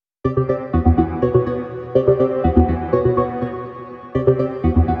Take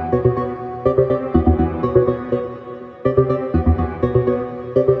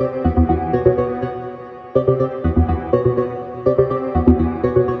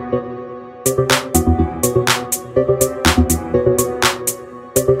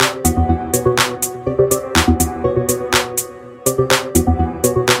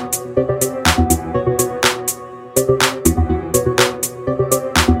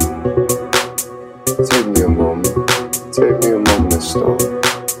me a moment, take me a moment to stop.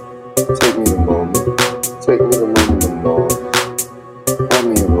 Take me a moment, take me a moment to know. Find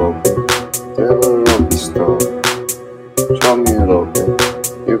me a rope, there will not be strong. Try me a rope,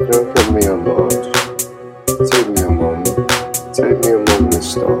 you can cut me a lot. Take me a moment, take me a moment to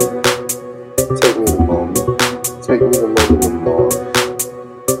stop. Take me a moment, take me a moment to know.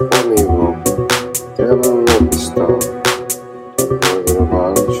 Find me a rope, there will not be strong. Don't worry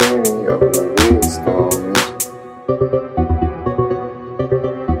about a tree, I'm gonna be stormy.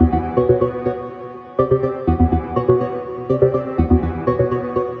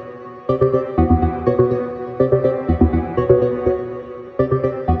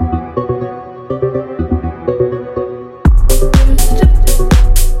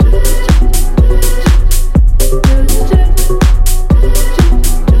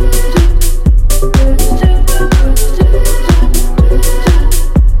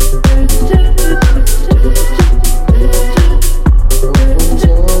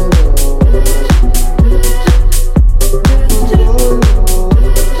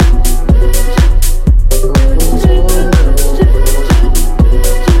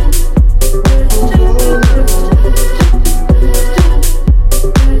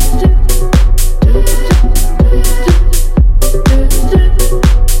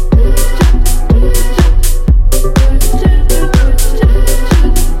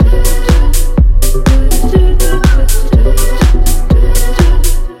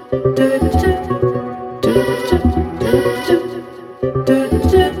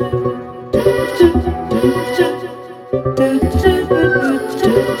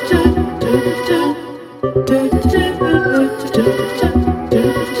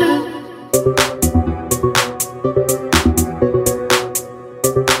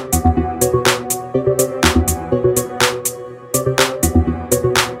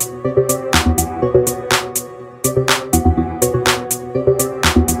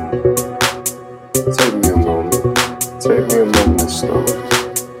 Take me a moment, take me a moment to stop.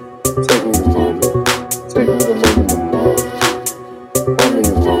 Take me a moment, take me a moment to know. Find me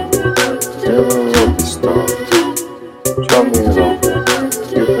a rope, there will not be strong. Try me a rope,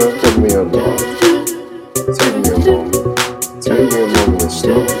 you can cut me a lot. Take me a moment, take me a moment to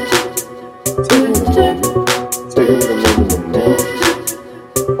stop. Take me a moment, take me a moment to know.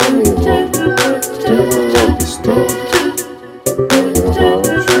 Find me a rope, there will not be strong. Don't worry about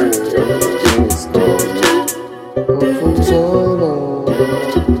a tree, I'm gonna be stormy.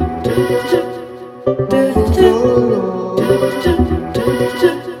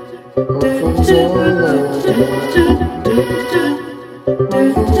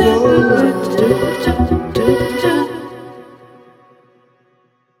 I'm